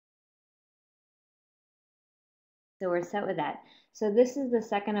So we're set with that. So this is the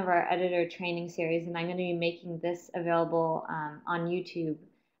second of our editor training series, and I'm going to be making this available on YouTube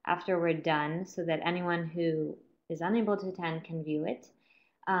after we're done so that anyone who is unable to attend can view it.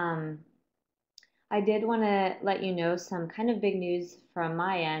 I did want to let you know some kind of big news from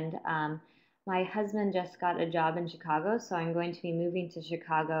my end. My husband just got a job in Chicago, so I'm going to be moving to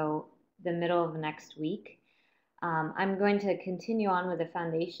Chicago the middle of next week. I'm going to continue on with the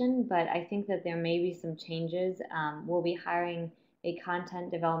foundation, but I think that there may be some changes. We'll be hiring a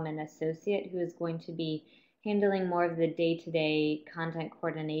content development associate who is going to be handling more of the day-to-day content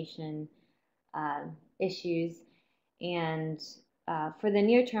coordination issues. And for the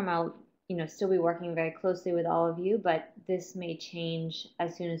near term, I'll still be working very closely with all of you, but this may change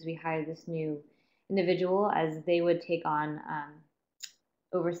as soon as we hire this new individual, as they would take on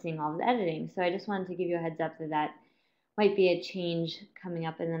overseeing all of the editing. So I just wanted to give you a heads up that that might be a change coming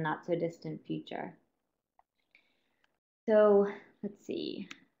up in the not so distant future. So let's see.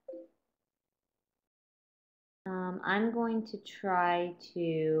 I'm going to try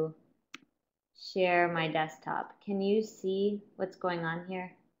to share my desktop. Can you see what's going on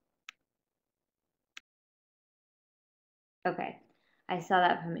here? Okay, I saw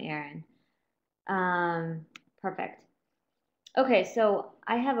that from Aaron. Perfect. Okay, so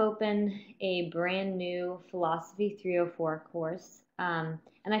I have opened a brand new Philosophy 304 course. And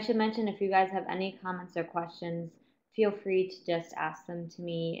I should mention, if you guys have any comments or questions, feel free to just ask them to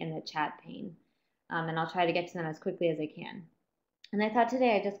me in the chat pane. And I'll try to get to them as quickly as I can. And I thought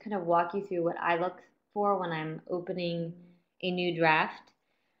today I'd just kind of walk you through what I look for when I'm opening a new draft.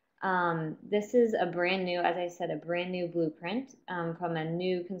 This is a brand new, as I said, a brand new blueprint from a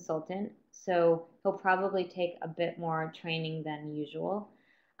new consultant. So he'll probably take a bit more training than usual.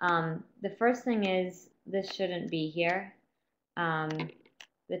 The first thing is, this shouldn't be here.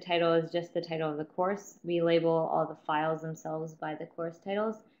 The title is just the title of the course. We label all the files themselves by the course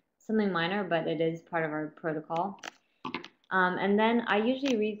titles. Something minor, but it is part of our protocol. And then I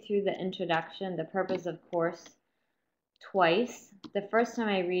usually read through the introduction, the purpose of course, twice. The first time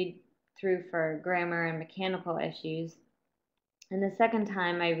I read through for grammar and mechanical issues, and the second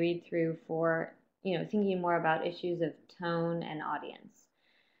time I read through for, thinking more about issues of tone and audience.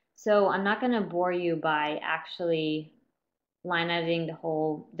 So I'm not going to bore you by actually line editing the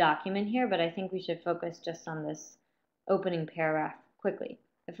whole document here, but I think we should focus just on this opening paragraph quickly.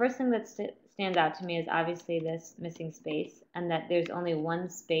 The first thing that stands out to me is obviously this missing space, and that there's only one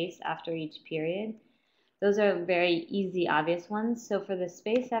space after each period. Those are very easy, obvious ones. So for the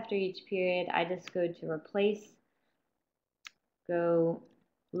space after each period, I just go to replace, go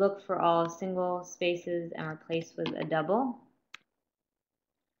look for all single spaces and replace with a double.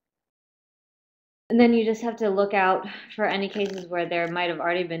 And then you just have to look out for any cases where there might have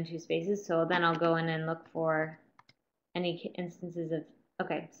already been two spaces. So then I'll go in and look for any instances of,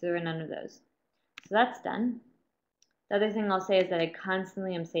 okay, so there are none of those. So that's done. The other thing I'll say is that I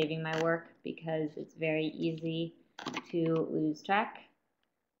constantly am saving my work because it's very easy to lose track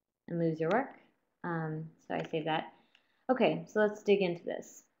and lose your work. So I save that. Okay, so let's dig into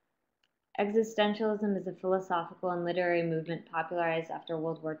this. Existentialism is a philosophical and literary movement popularized after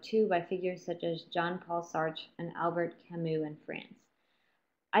World War II by figures such as Jean-Paul Sartre and Albert Camus in France.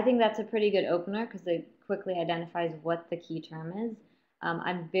 I think that's a pretty good opener because it quickly identifies what the key term is.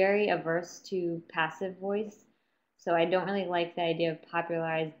 I'm very averse to passive voice, so I don't really like the idea of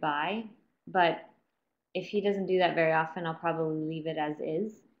popularized by, but if he doesn't do that very often, I'll probably leave it as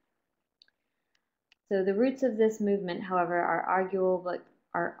is. So the roots of this movement, however, are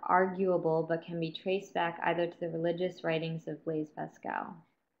arguable but can be traced back either to the religious writings of Blaise Pascal.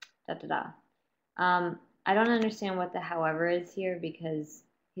 I don't understand what the however is here because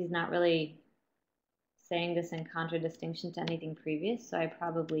he's not really saying this in contradistinction to anything previous, so I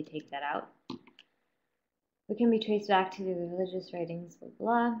probably take that out. It can be traced back to the religious writings, blah,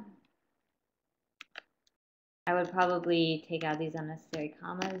 blah. I would probably take out these unnecessary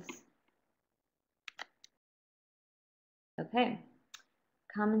commas. Okay.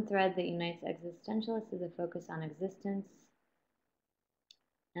 Common thread that unites existentialists is a focus on existence.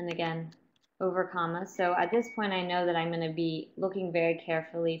 And again, over commas. So at this point, I know that I'm going to be looking very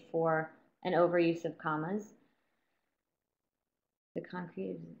carefully for an overuse of commas. The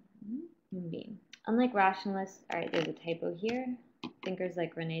concrete human being. Unlike rationalists, all right, there's a typo here. Thinkers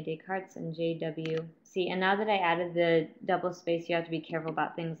like Rene Descartes and J.W. See, and now that I added the double space, you have to be careful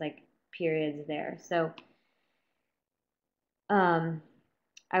about things like periods there. So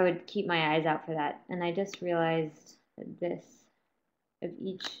I would keep my eyes out for that. And I just realized that this of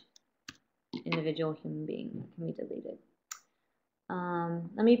each individual human being can be deleted.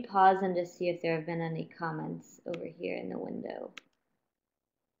 Let me pause and just see if there have been any comments over here in the window.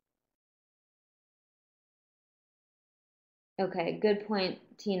 Okay, good point,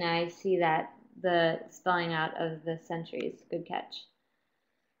 Tina. I see that, the spelling out of the centuries. Good catch.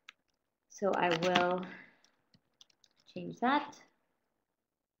 So I will change that.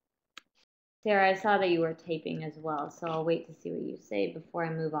 Sarah, I saw that you were taping as well, so I'll wait to see what you say before I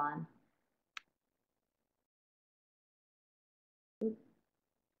move on. Oops.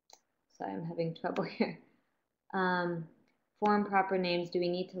 Sorry, I'm having trouble here. Form proper names, do we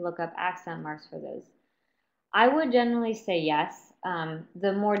need to look up accent marks for those? I would generally say yes.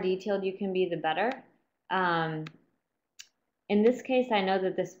 The more detailed you can be, the better. In this case, I know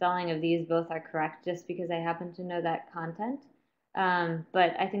that the spelling of these both are correct just because I happen to know that content.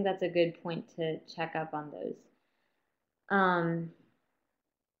 But I think that's a good point to check up on those.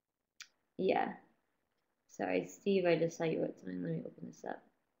 Yeah. Sorry, Steve, I just saw you wrote something. Let me open this up.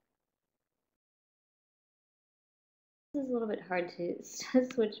 This is a little bit hard to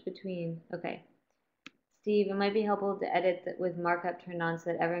switch between. Okay. Steve, it might be helpful to edit with markup turned on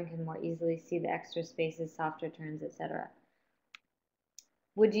so that everyone can more easily see the extra spaces, softer turns, etc.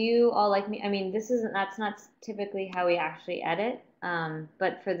 Would you all like me? I mean, that's not typically how we actually edit,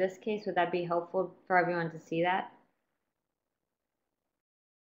 but for this case, would that be helpful for everyone to see that?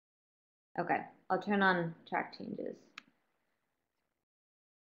 Okay, I'll turn on track changes.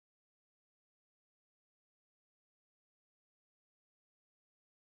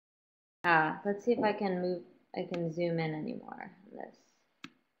 Let's see if I can zoom in anymore on this.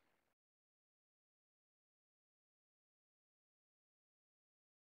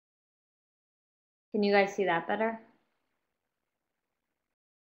 Can you guys see that better?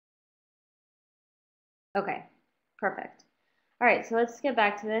 Okay, perfect. All right, so let's get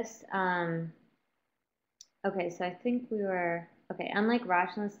back to this. Okay, so I think we were, okay, unlike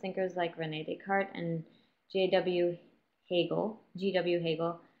rationalist thinkers like René Descartes and G.W. Hegel,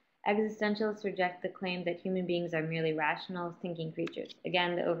 existentialists reject the claim that human beings are merely rational, thinking creatures.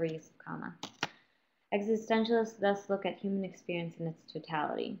 Again, the overuse of comma. Existentialists thus look at human experience in its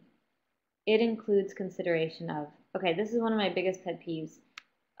totality. It includes consideration of, okay, this is one of my biggest pet peeves.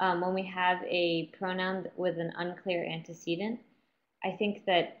 When we have a pronoun with an unclear antecedent, I think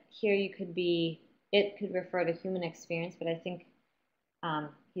that here it could refer to human experience, but I think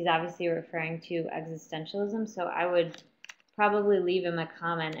he's obviously referring to existentialism, so I would probably leave him a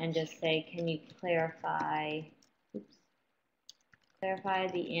comment and just say, can you clarify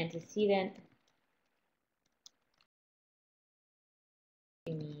the antecedent?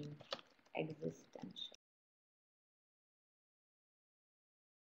 You mean existential.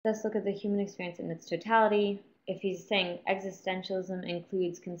 Let's look at the human experience in its totality. If he's saying existentialism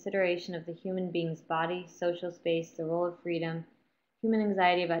includes consideration of the human being's body, social space, the role of freedom, human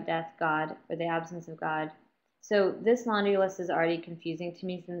anxiety about death, God, or the absence of God. So this laundry list is already confusing to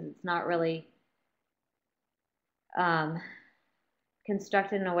me since it's not really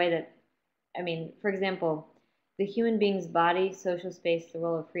constructed in a way that, I mean, for example, the human being's body, social space, the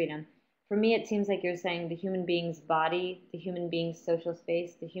role of freedom. For me, it seems like you're saying the human being's body, the human being's social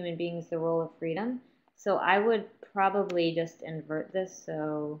space, the human being's the role of freedom. So I would probably just invert this.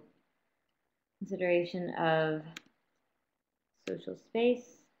 So consideration of social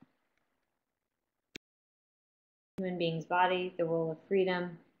space, human being's body, the role of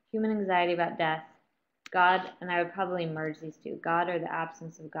freedom, human anxiety about death, God, and I would probably merge these two, God or the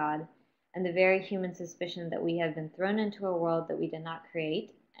absence of God, and the very human suspicion that we have been thrown into a world that we did not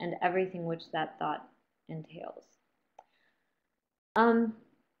create, and everything which that thought entails.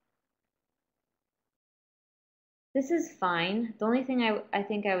 This is fine. The only thing I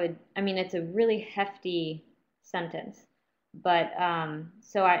think I mean, it's a really hefty sentence, but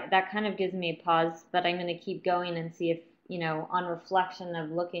so that kind of gives me a pause, but I'm going to keep going and see if, on reflection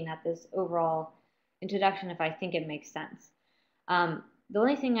of looking at this overall introduction, if I think it makes sense. The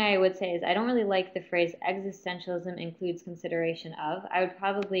only thing I would say is I don't really like the phrase existentialism includes consideration of. I would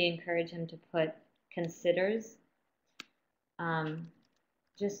probably encourage him to put considers,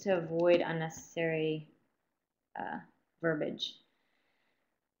 just to avoid unnecessary verbiage.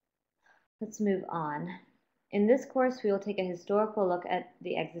 Let's move on. In this course, we will take a historical look at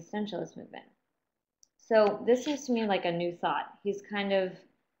the existentialist movement. So this seems to me like a new thought. He's kind of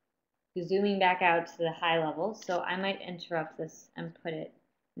zooming back out to the high level, so I might interrupt this and put it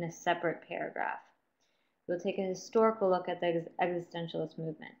in a separate paragraph. We'll take a historical look at the existentialist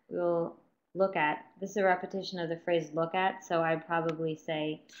movement. We'll look at, this is a repetition of the phrase look at, so I'd probably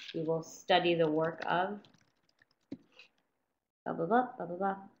say we will study the work of, blah, blah, blah, blah, blah,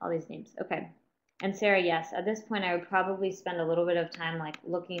 blah, all these names. Okay. And Sarah, yes, at this point I would probably spend a little bit of time like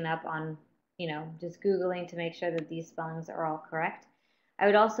looking up on, just Googling to make sure that these spellings are all correct. I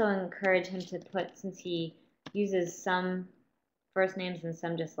would also encourage him to put, since he uses some first names and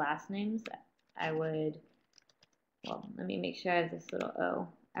some just last names, I would, well, let me make sure I have this little O.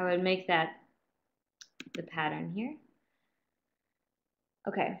 I would make that the pattern here.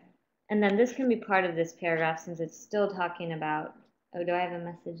 Okay, and then this can be part of this paragraph since it's still talking about, oh, do I have a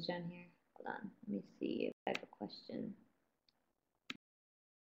message down here? Hold on, let me see if I have a question.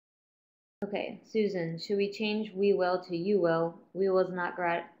 Okay, Susan, should we change we will to you will? We will is not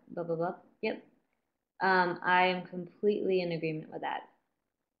blah, blah, blah. Yep. I am completely in agreement with that.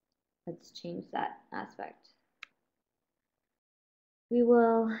 Let's change that aspect. We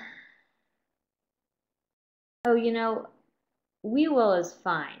will. Oh, we will is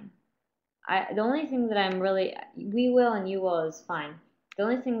fine. The only thing that I'm really, we will and you will is fine. The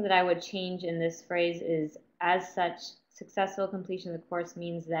only thing that I would change in this phrase is, as such, successful completion of the course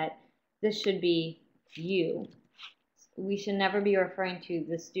means that this should be you. We should never be referring to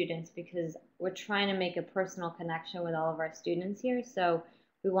the students because we're trying to make a personal connection with all of our students here. So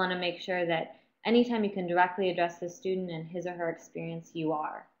we want to make sure that anytime you can directly address the student and his or her experience, you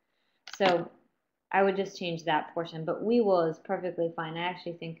are. So I would just change that portion, but we will is perfectly fine. I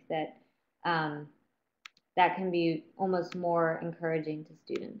actually think that that can be almost more encouraging to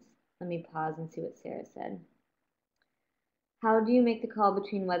students. Let me pause and see what Sarah said. How do you make the call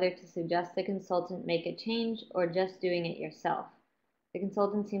between whether to suggest the consultant make a change or just doing it yourself? The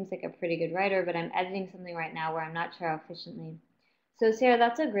consultant seems like a pretty good writer, but I'm editing something right now where I'm not sure how efficiently. So Sarah,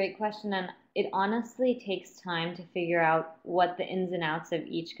 that's a great question, and it honestly takes time to figure out what the ins and outs of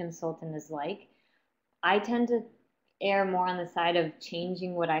each consultant is like. I tend to err more on the side of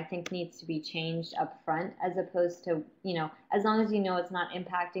changing what I think needs to be changed up front, as opposed to, as long as you know it's not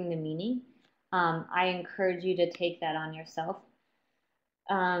impacting the meaning. I encourage you to take that on yourself.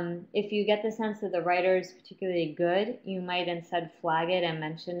 If you get the sense that the writer is particularly good, you might instead flag it and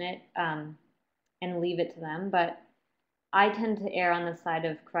mention it and leave it to them. But I tend to err on the side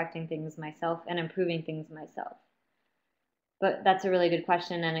of correcting things myself and improving things myself. But that's a really good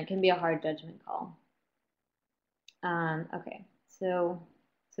question, and it can be a hard judgment call. Okay, so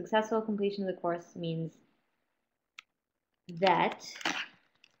successful completion of the course means that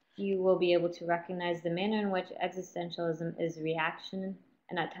you will be able to recognize the manner in which existentialism is reaction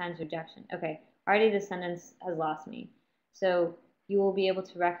and at times rejection. Okay, already the sentence has lost me. So you will be able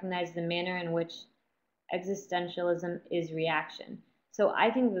to recognize the manner in which existentialism is reaction. So I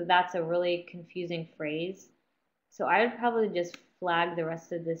think that that's a really confusing phrase. So I would probably just flag the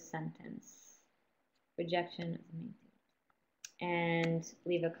rest of this sentence. Rejection is amazing. And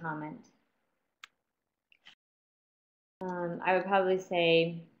leave a comment. I would probably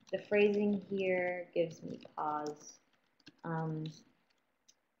say the phrasing here gives me pause.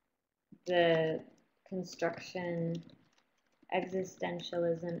 The construction,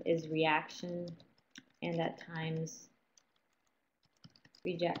 existentialism is reaction and at times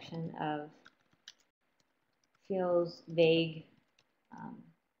rejection of, feels vague,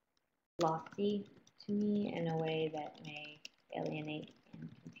 lofty to me in a way that may alienate and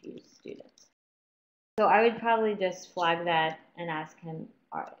confuse students. So I would probably just flag that and ask him,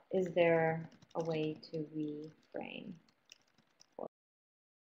 is there a way to reframe?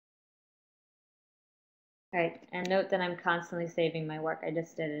 All right, and note that I'm constantly saving my work. I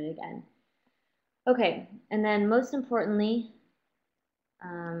just did it again. Okay, and then most importantly,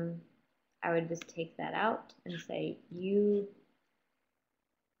 I would just take that out and say you,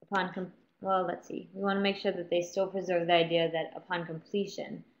 well, let's see. We want to make sure that they still preserve the idea that upon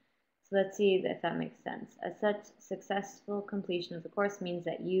completion. So let's see if that makes sense. As such, successful completion of the course means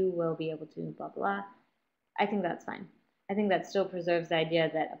that you will be able to blah, blah. I think that's fine. I think that still preserves the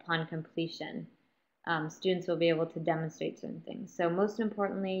idea that upon completion, students will be able to demonstrate certain things. So most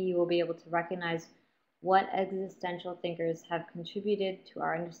importantly, you will be able to recognize what existential thinkers have contributed to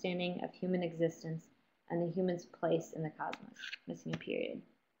our understanding of human existence and the human's place in the cosmos. Missing a period.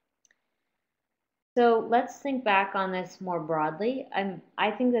 So let's think back on this more broadly.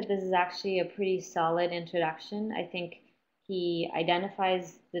 I think that this is actually a pretty solid introduction. I think he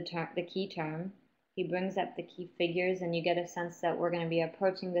identifies the key term. He brings up the key figures, and you get a sense that we're going to be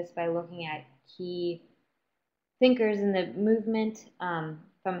approaching this by looking at key thinkers in the movement from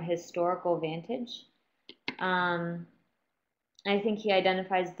a historical vantage. I think he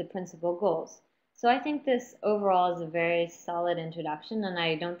identifies the principal goals. So I think this overall is a very solid introduction, and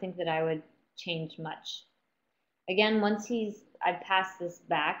I don't think that I would change much. Again, I've passed this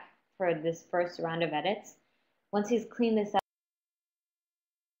back for this first round of edits. Once he's cleaned this up,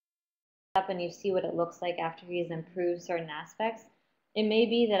 up and you see what it looks like after he's improved certain aspects, it may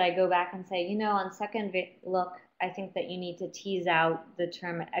be that I go back and say, on second look, I think that you need to tease out the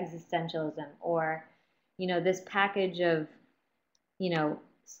term existentialism, or, this package of,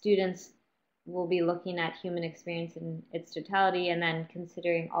 students will be looking at human experience in its totality and then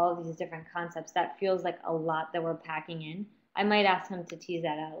considering all of these different concepts. That feels like a lot that we're packing in. I might ask him to tease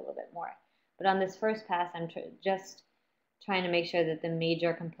that out a little bit more. But on this first pass, I'm just trying to make sure that the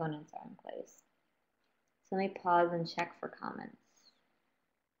major components are in place. So let me pause and check for comments.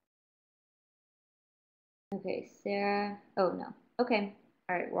 Okay, Sarah. Oh, no. Okay.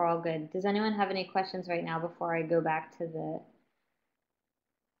 All right, we're all good. Does anyone have any questions right now before I go back to the...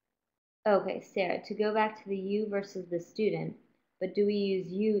 Okay, Sarah, to go back to the you versus the student, but do we use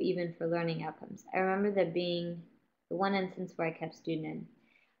you even for learning outcomes? I remember that being the one instance where I kept student in.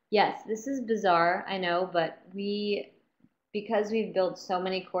 Yes, this is bizarre, I know, but because we've built so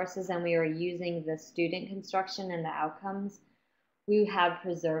many courses and we are using the student construction and the outcomes, we have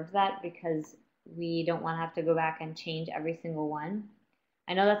preserved that because we don't want to have to go back and change every single one.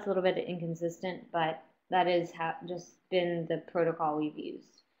 I know that's a little bit inconsistent, but that is just been the protocol we've used.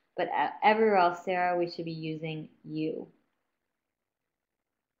 But everywhere else, Sarah, we should be using you.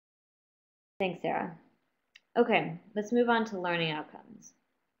 Thanks, Sarah. Okay, let's move on to learning outcomes.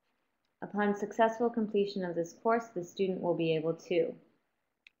 Upon successful completion of this course, the student will be able to.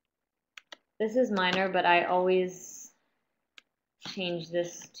 This is minor, but I always change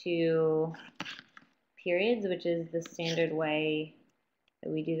this to periods, which is the standard way that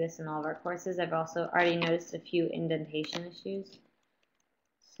we do this in all of our courses. I've also already noticed a few indentation issues,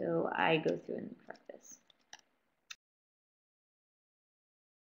 so I go through and correct this.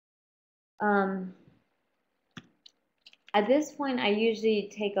 At this point, I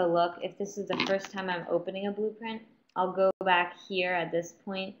usually take a look. If this is the first time I'm opening a blueprint, I'll go back here at this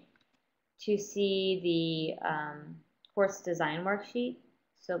point to see the course design worksheet.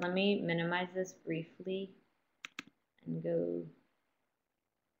 So let me minimize this briefly and go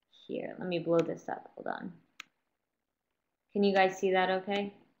here. Let me blow this up. Hold on. Can you guys see that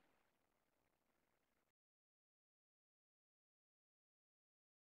okay?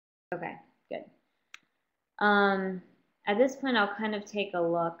 Okay, good. At this point, I'll kind of take a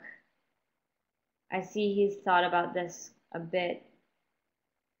look. I see he's thought about this a bit.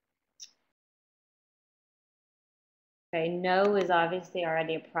 Okay, no is obviously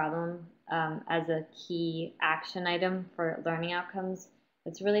already a problem as a key action item for learning outcomes.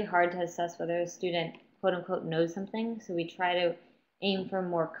 It's really hard to assess whether a student, quote unquote, knows something. So we try to aim for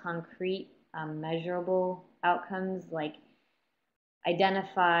more concrete, measurable outcomes like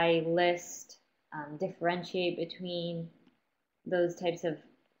identify, list, differentiate between those types of,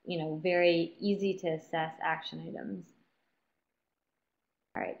 very easy to assess action items.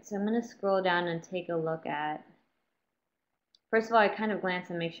 All right, so I'm going to scroll down and take a look at, first of all, I kind of glance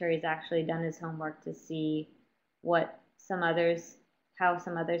and make sure he's actually done his homework to see how some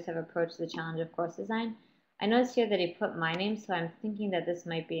others have approached the challenge of course design. I noticed here that he put my name, so I'm thinking that this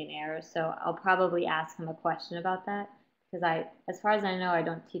might be an error, so I'll probably ask him a question about that, because as far as I know, I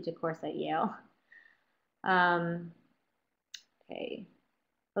don't teach a course at Yale. Okay,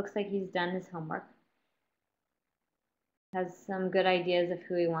 looks like he's done his homework. Has some good ideas of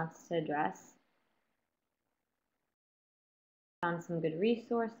who he wants to address. Found some good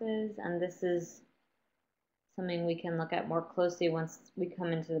resources, and this is something we can look at more closely once we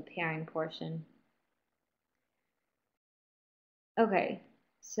come into the pairing portion. Okay,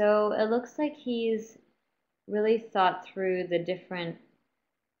 so it looks like he's really thought through the different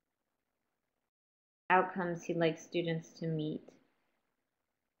outcomes he'd like students to meet.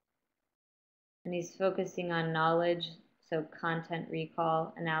 And he's focusing on knowledge, so content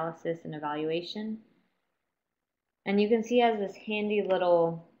recall, analysis, and evaluation. And you can see he has this handy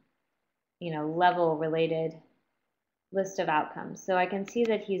little, level related list of outcomes. So I can see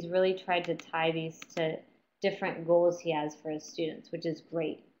that he's really tried to tie these to different goals he has for his students, which is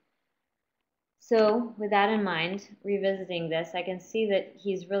great. So with that in mind, revisiting this, I can see that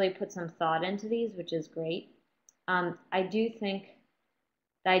he's really put some thought into these, which is great. I do think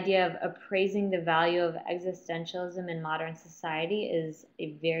the idea of appraising the value of existentialism in modern society is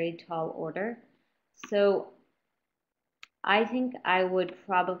a very tall order. So I think I would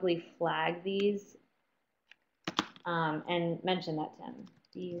probably flag these and mention that to him.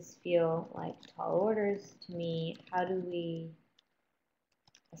 These feel like tall orders to me. How do we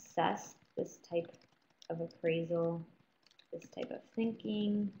assess this type of appraisal, this type of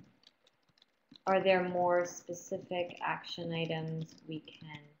thinking? Are there more specific action items we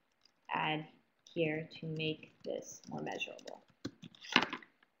can add here to make this more measurable?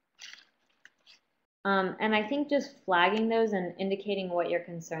 And I think just flagging those and indicating what your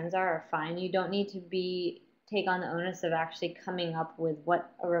concerns are fine. You don't need to take on the onus of actually coming up with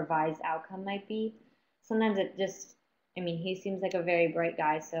what a revised outcome might be. Sometimes it just, I mean, he seems like a very bright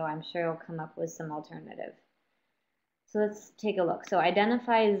guy, so I'm sure he'll come up with some alternative. So let's take a look. So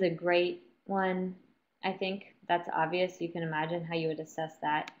identify is a great one. I think that's obvious. You can imagine how you would assess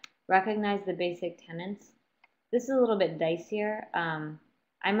that. Recognize the basic tenets. This is a little bit dicier.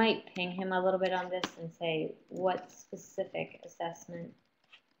 I might ping him a little bit on this and say, what specific assessment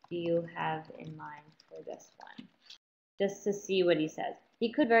do you have in mind for this one? Just to see what he says.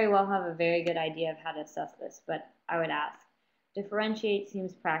 He could very well have a very good idea of how to assess this, but I would ask. Differentiate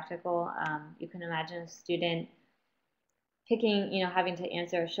seems practical. You can imagine a student picking, having to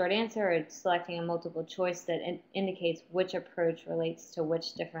answer a short answer or selecting a multiple choice that indicates which approach relates to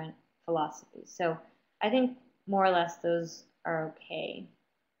which different philosophies. So I think more or less those are okay.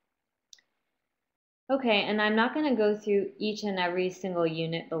 Okay, and I'm not going to go through each and every single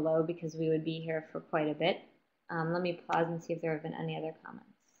unit below because we would be here for quite a bit. Let me pause and see if there have been any other comments.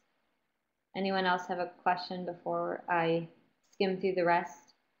 Anyone else have a question before I skim through the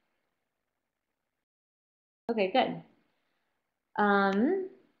rest? Okay, good.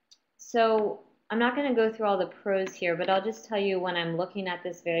 So I'm not going to go through all the pros here, but I'll just tell you when I'm looking at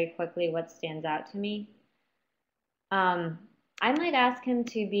this very quickly what stands out to me. I might ask him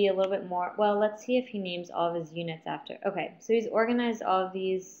to be a little bit more, well, let's see if he names all of his units after. Okay, so he's organized all of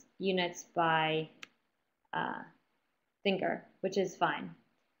these units by thinker, which is fine.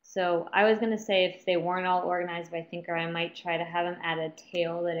 So I was going to say if they weren't all organized by thinker, I might try to have him add a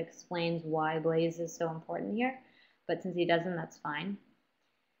tail that explains why Blaze is so important here. But since he doesn't, that's fine.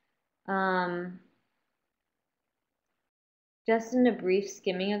 Just in a brief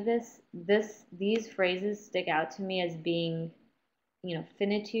skimming of these phrases stick out to me as being,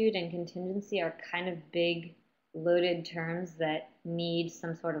 finitude and contingency are kind of big, loaded terms that need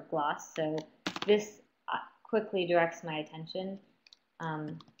some sort of gloss. So this quickly directs my attention. I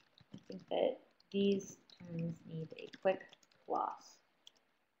think that these terms need a quick gloss.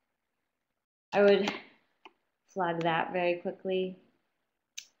 I would flag that very quickly.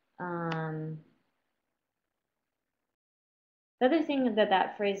 The other thing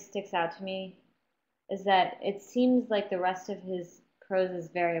that phrase sticks out to me is that it seems like the rest of his prose is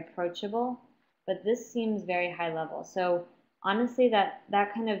very approachable, but this seems very high level. So honestly,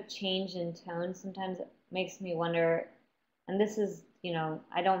 that kind of change in tone sometimes makes me wonder, and this is,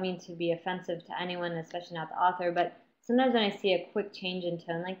 I don't mean to be offensive to anyone, especially not the author, but sometimes when I see a quick change in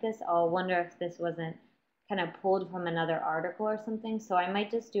tone like this, I'll wonder if this wasn't kind of pulled from another article or something. So I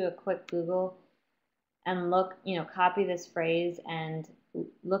might just do a quick Google and look, copy this phrase and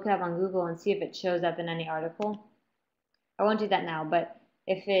look it up on Google and see if it shows up in any article. I won't do that now, but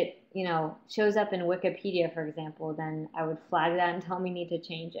if it, shows up in Wikipedia, for example, then I would flag that and tell me need to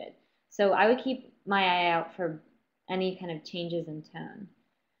change it. So I would keep my eye out for any kind of changes in tone.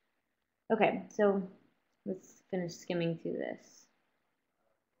 Okay, so let's finish skimming through this.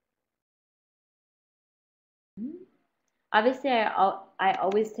 Obviously, I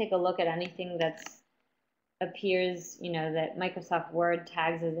always take a look at anything that's appears, that Microsoft Word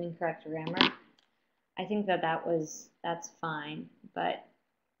tags as incorrect grammar. I think that's fine, but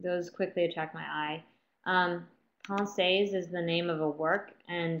those quickly attract my eye. Pensées is the name of a work,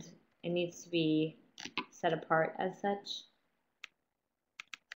 and it needs to be set apart as such.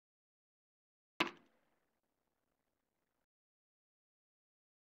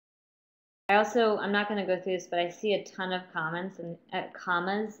 I'm not going to go through this, but I see a ton of comments and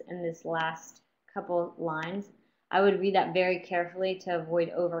commas in this last couple lines. I would read that very carefully to avoid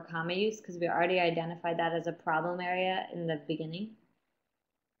over comma use because we already identified that as a problem area in the beginning.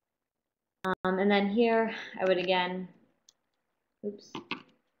 And then here I would again,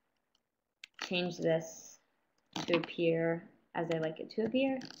 change this to appear as I like it to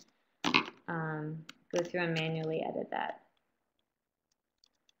appear. Go through and manually edit that.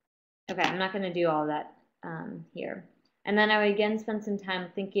 Okay, I'm not going to do all that here. And then I would again spend some time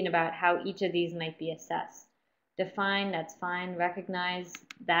thinking about how each of these might be assessed. Define, that's fine. Recognize,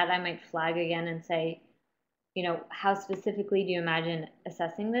 that I might flag again and say, how specifically do you imagine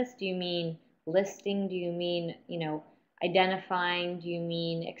assessing this? Do you mean listing? Do you mean, identifying? Do you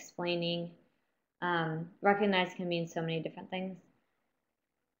mean explaining? Recognize can mean so many different things.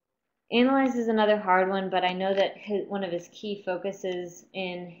 Analyze is another hard one, but I know that one of his key focuses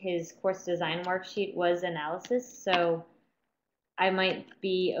in his course design worksheet was analysis, so I might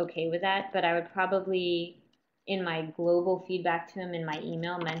be okay with that, but I would probably, in my global feedback to him in my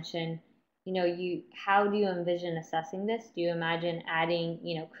email, mention, how do you envision assessing this? Do you imagine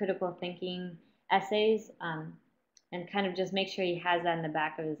adding, critical thinking essays, and kind of just make sure he has that in the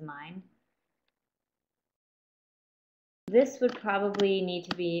back of his mind. This would probably need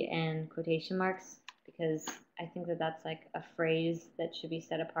to be in quotation marks because I think that that's like a phrase that should be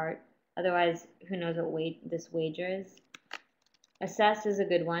set apart. Otherwise, who knows what this wager is. Assess is a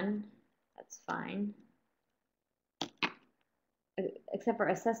good one. That's fine. Except for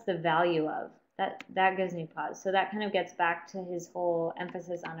assess the value of. That gives me pause. So that kind of gets back to his whole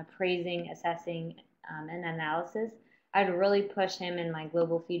emphasis on appraising, assessing, and analysis. I'd really push him in my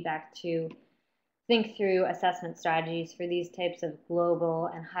global feedback to think through assessment strategies for these types of global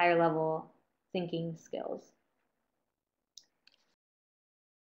and higher level thinking skills.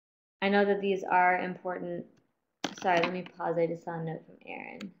 I know that these are important. Sorry, let me pause. I just saw a note from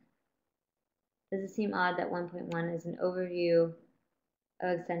Aaron. Does it seem odd that 1.1 is an overview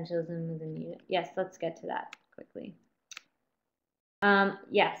of essentialism within the unit? Yes, let's get to that quickly.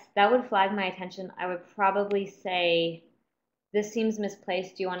 Yes, that would flag my attention. I would probably say this seems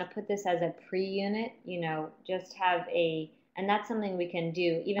misplaced. Do you want to put this as a pre-unit? You know, just have and that's something we can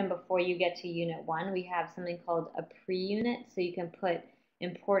do even before you get to unit 1. We have something called a pre-unit, so you can put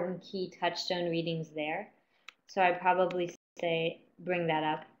important key touchstone readings there. So I'd probably say bring that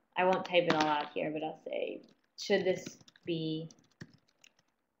up. I won't type it all out here, but I'll say, should this be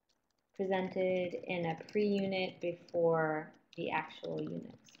presented in a pre-unit before the actual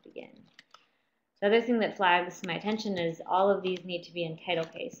units begin? The other thing that flags my attention is all of these need to be in title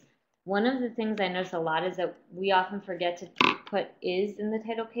case. One of the things I notice a lot is that we often forget to put is in the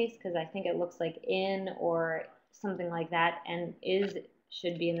title case because I think it looks like in or something like that, and is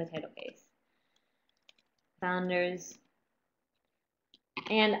should be in the title case. Founders.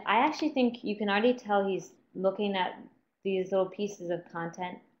 And I actually think you can already tell he's looking at these little pieces of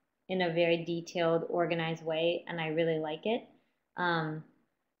content in a very detailed, organized way, and I really like it.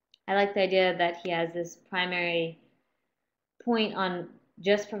 I like the idea that he has this primary point on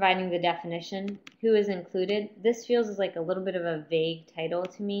just providing the definition, who is included. This feels like a little bit of a vague title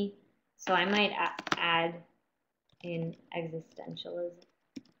to me, so I might add in existentialism,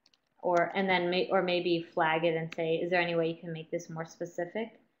 or maybe flag it and say, is there any way you can make this more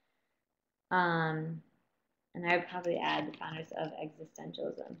specific? And I would probably add the founders of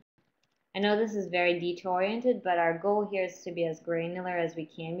existentialism. I know this is very detail-oriented, but our goal here is to be as granular as we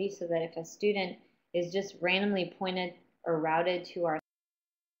can be so that if a student is just randomly pointed or routed to our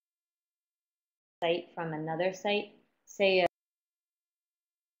site from another site, say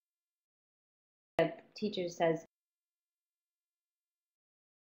a teacher says,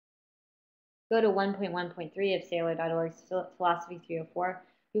 go to 1.1.3 of Saylor.org's Philosophy 304,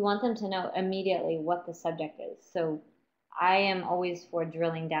 we want them to know immediately what the subject is. So I am always for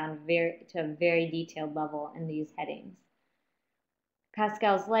drilling down to a very detailed level in these headings.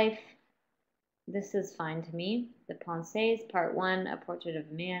 Pascal's life, this is fine to me. The Pensées, Part 1, A Portrait of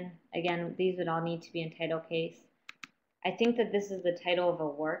a Man. Again, these would all need to be in title case. I think that this is the title of a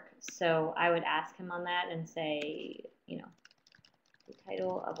work, so I would ask him on that and say, you know, the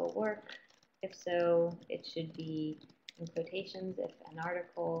title of a work. If so, it should be in quotations if an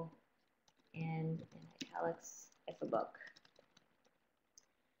article, and in italics if a book.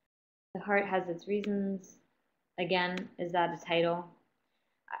 The Heart Has Its Reasons. Again, is that a title?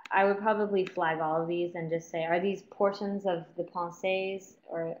 I would probably flag all of these and just say, are these portions of the Pensées,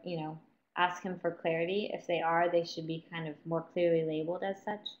 or, you know, ask him for clarity. If they are, they should be kind of more clearly labeled as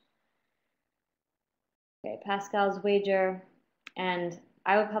such. Okay, Pascal's wager, and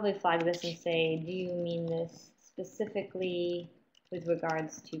I would probably flag this and say, do you mean this specifically with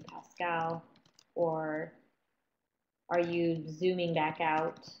regards to Pascal, or are you zooming back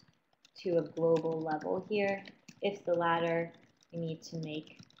out to a global level here? If the latter, you need to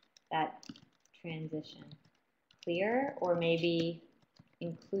make that transition clear, or maybe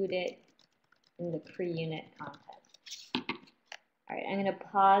include it in the pre-unit content. All right, I'm going to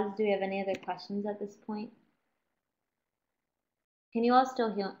pause. Do we have any other questions at this point? Can you all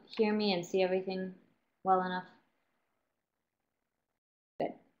still hear me and see everything well enough?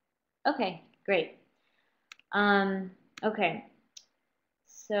 Good. Okay, great. Okay,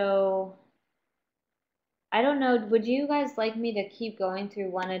 so I don't know, would you guys like me to keep going through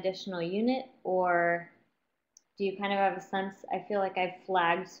one additional unit, or do you kind of have a sense? I feel like I've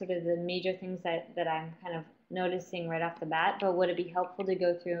flagged sort of the major things that I'm kind of noticing right off the bat, but would it be helpful to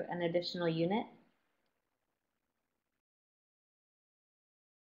go through an additional unit?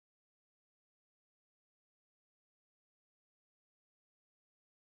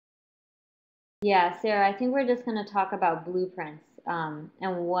 Yeah, Sarah, I think we're just going to talk about blueprints and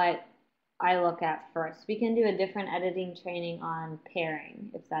what I look at first. We can do a different editing training on pairing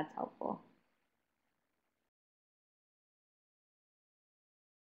if that's helpful.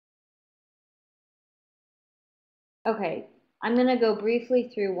 Okay, I'm going to go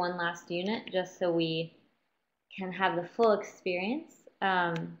briefly through one last unit just so we can have the full experience.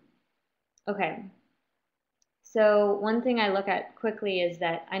 Okay, so one thing I look at quickly is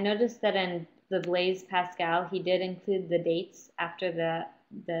that I noticed that in the Blaise Pascal, he did include the dates after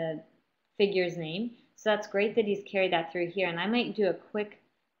the figure's name. So that's great that he's carried that through here. And I might do a quick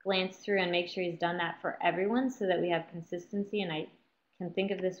glance through and make sure he's done that for everyone so that we have consistency. And I can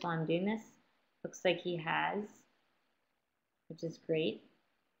think of this while I'm doing this. Looks like he has, which is great.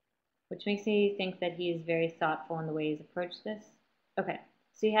 Which makes me think that he's very thoughtful in the way he's approached this. Okay,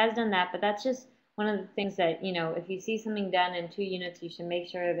 so he has done that, but that's just one of the things that, you know, if you see something done in 2 units, you should make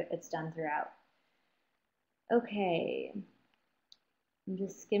sure that it's done throughout. Okay, I'm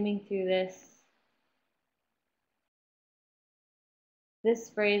just skimming through this. This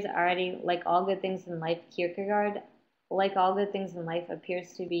phrase already, like all good things in life, Kierkegaard, like all good things in life,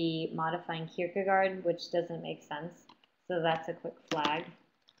 appears to be modifying Kierkegaard, which doesn't make sense. So that's a quick flag.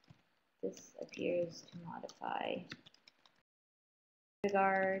 This appears to modify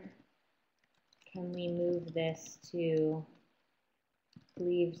Kierkegaard. Can we move this to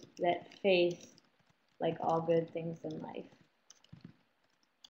believes that faith, like all good things in life?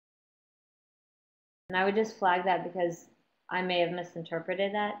 And I would just flag that because I may have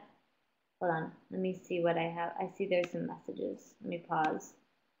misinterpreted that. Hold on, let me see what I have. I see there's some messages. Let me pause.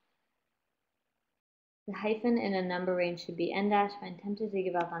 The hyphen in a number range should be n dash, but I'm tempted to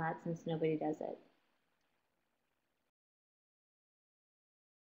give up on that since nobody does it.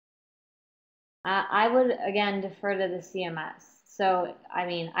 I would, again, defer to the CMS. So, I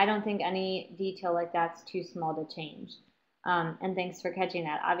mean, I don't think any detail like that's too small to change. And thanks for catching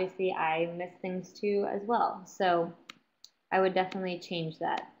that. Obviously, I miss things too as well. So I would definitely change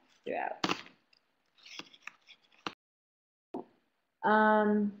that throughout.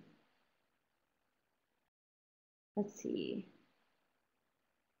 Let's see.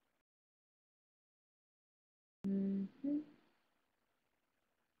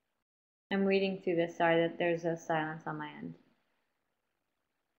 I'm reading through this. Sorry that there's a silence on my end.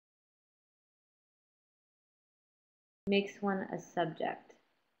 Makes one a subject.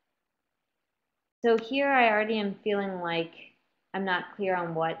 So here I already am feeling like I'm not clear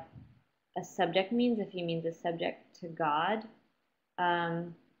on what a subject means, if he means a subject to God. I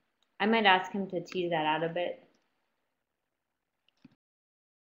might ask him to tease that out a bit.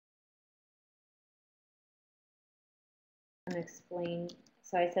 Unexplained.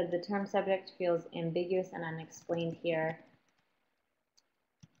 So I said the term subject feels ambiguous and unexplained here.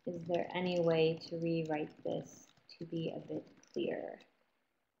 Is there any way to rewrite this to be a bit clearer?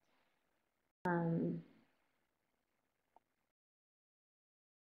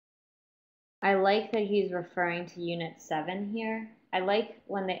 I like that he's referring to Unit 7 here. I like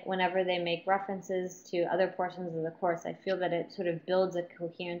whenever they make references to other portions of the course, I feel that it sort of builds a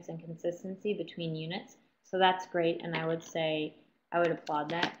coherence and consistency between units. So that's great, and I would say I would applaud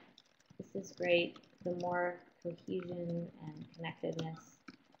that. This is great. The more cohesion and connectedness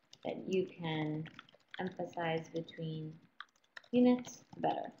that you can emphasize between units, the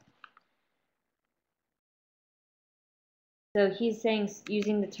better. So he's saying,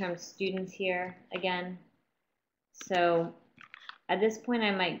 using the term students here again. So at this point,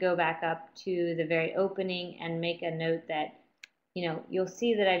 I might go back up to the very opening and make a note that, you know, you'll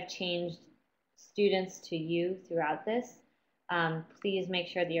see that I've changed students to you throughout this. Please make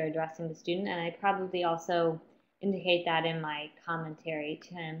sure that you're addressing the student, and I probably also indicate that in my commentary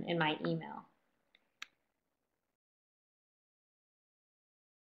to him in my email.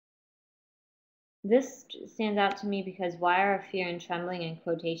 This stands out to me because why are fear and trembling in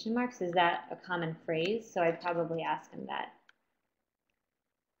quotation marks? Is that a common phrase? So I'd probably ask him that.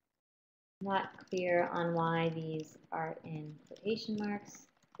 Not clear on why these are in quotation marks.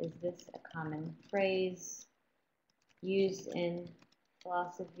 Is this a common phrase used in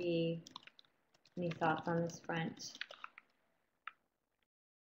philosophy? Any thoughts on this front?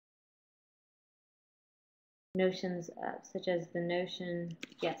 Notions such as the notion,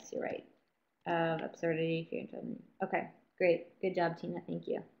 yes, you're right, of absurdity, fear, and trembling. Okay, great. Good job, Tina. Thank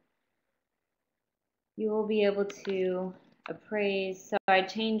you. You will be able to appraise. So I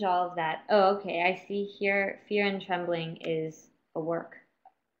change all of that. Oh, okay. I see here fear and trembling is a work.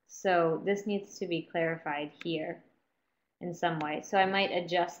 So this needs to be clarified here in some way. So I might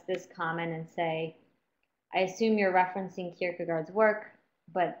adjust this comment and say, I assume you're referencing Kierkegaard's work,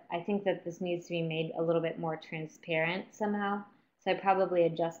 but I think that this needs to be made a little bit more transparent somehow. So I probably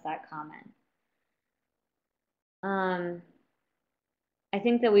adjust that comment. I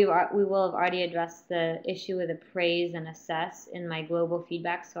think that we will have already addressed the issue with appraise and assess in my global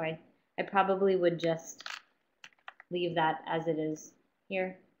feedback, so I probably would just leave that as it is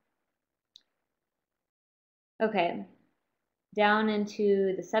here. Okay, down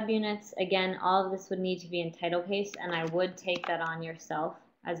into the subunits. Again, all of this would need to be in title case, and I would take that on yourself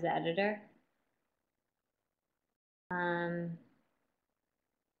as the editor. I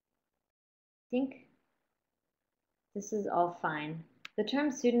think this is all fine. The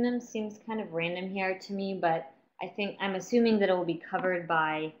term pseudonym seems kind of random here to me, but I'm assuming that it will be covered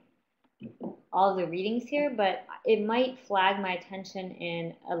by all the readings here, but it might flag my attention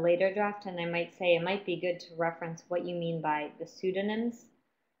in a later draft, and I might say it might be good to reference what you mean by the pseudonyms.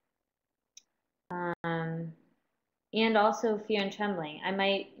 And also fear and trembling. I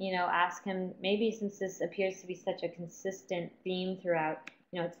might, ask him, maybe since this appears to be such a consistent theme throughout,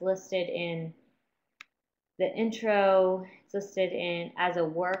 it's listed in the intro, it's listed in as a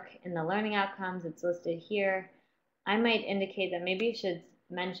work in the learning outcomes, it's listed here. I might indicate that maybe you should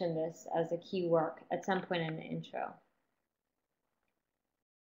mention this as a key work at some point in the intro.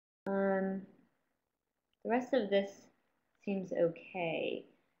 The rest of this seems okay.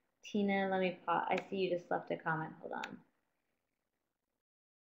 Tina, let me pause. I see you just left a comment. Hold on.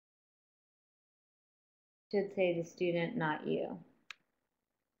 Should say the student, not you.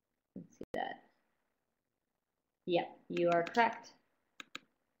 Let's see that. Yep, you are correct.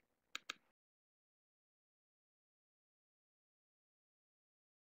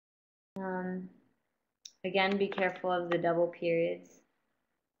 Again, be careful of the double periods.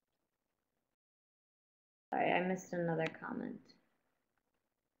 Sorry, I missed another comment.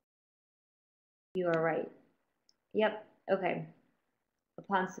 You are right. Yep, okay.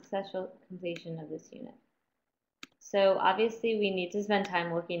 Upon successful completion of this unit. So obviously we need to spend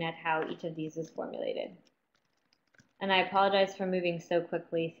time looking at how each of these is formulated. And I apologize for moving so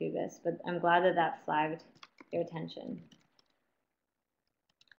quickly through this, but I'm glad that that flagged your attention.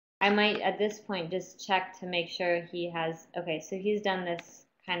 I might at this point just check to make sure he has, okay, so he's done this,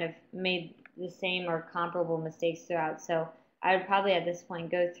 kind of made the same or comparable mistakes throughout. So I would probably at this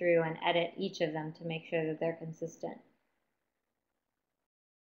point go through and edit each of them to make sure that they're consistent.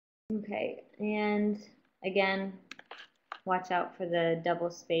 Okay, and again, watch out for the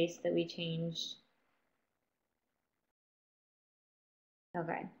double space that we changed.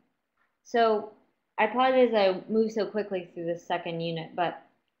 Okay, so I apologize I moved so quickly through the second unit, but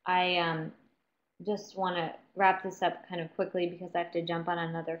I just want to wrap this up kind of quickly because I have to jump on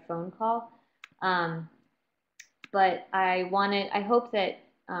another phone call. But I hope that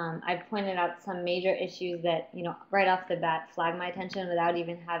I pointed out some major issues that, right off the bat flagged my attention without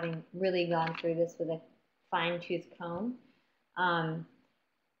even having really gone through this with a fine-tooth comb.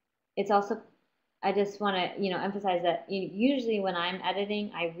 It's also, I just want to, emphasize that usually when I'm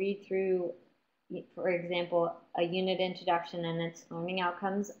editing, I read through, for example, a unit introduction and its learning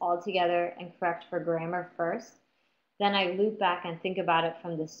outcomes all together and correct for grammar first. Then I loop back and think about it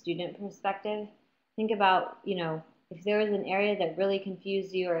from the student perspective. Think about, if there was an area that really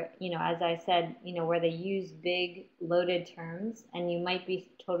confused you or, as I said, where they use big loaded terms and you might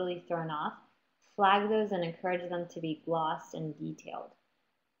be totally thrown off, flag those and encourage them to be glossed and detailed.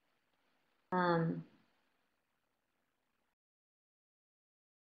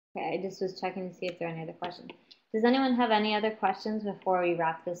 Okay, I just was checking to see if there are any other questions. Does anyone have any other questions before we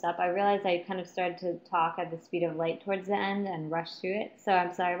wrap this up? I realized I kind of started to talk at the speed of light towards the end and rush through it, so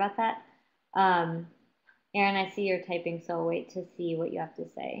I'm sorry about that. Aaron, I see you're typing, so I'll wait to see what you have to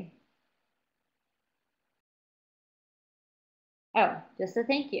say. Oh, just a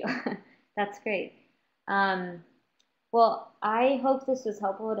thank you. That's great. Well, I hope this was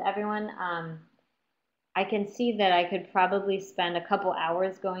helpful to everyone. I can see that I could probably spend a couple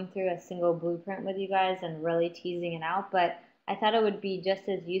hours going through a single blueprint with you guys and really teasing it out, but I thought it would be just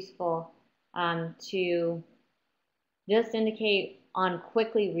as useful to just indicate on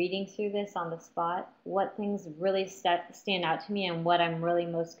quickly reading through this on the spot what things really stand out to me and what I'm really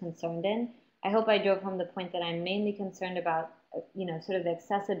most concerned in. I hope I drove home the point that I'm mainly concerned about, sort of the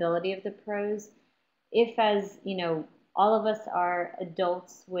accessibility of the prose. If, as all of us are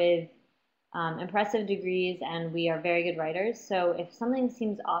adults with impressive degrees and we are very good writers, so if something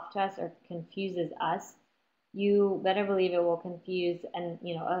seems off to us or confuses us, you better believe it will confuse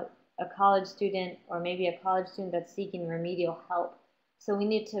a college student or maybe a college student that's seeking remedial help. So we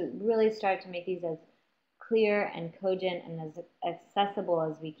need to really start to make these as clear and cogent and as accessible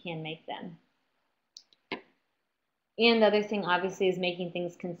as we can make them. And the other thing, obviously, is making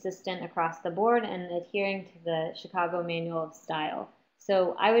things consistent across the board and adhering to the Chicago Manual of Style.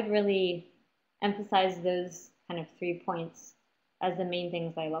 So I would really emphasize those kind of 3 points as the main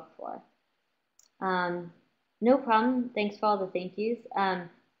things I look for. No problem. Thanks for all the thank yous.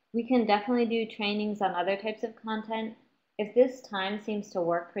 We can definitely do trainings on other types of content. If this time seems to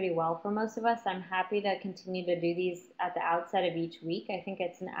work pretty well for most of us, I'm happy to continue to do these at the outset of each week. I think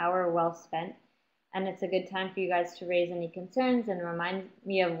it's an hour well spent, and it's a good time for you guys to raise any concerns and remind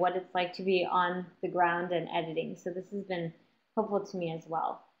me of what it's like to be on the ground and editing. So this has been helpful to me as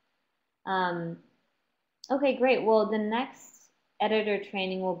well. Um, okay, great. Well, the next editor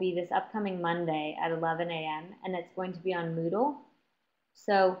training will be this upcoming Monday at 11 a.m. and it's going to be on Moodle.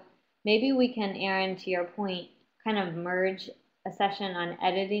 So maybe we can, Erin, to your point, kind of merge a session on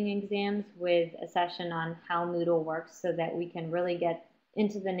editing exams with a session on how Moodle works so that we can really get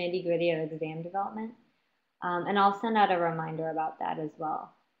into the nitty gritty of exam development. And I'll send out a reminder about that as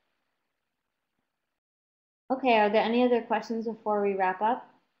well. Okay, are there any other questions before we wrap up?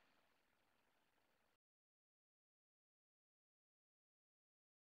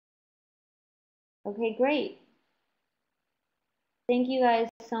 Okay, great. Thank you guys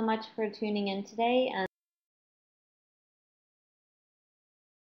so much for tuning in today.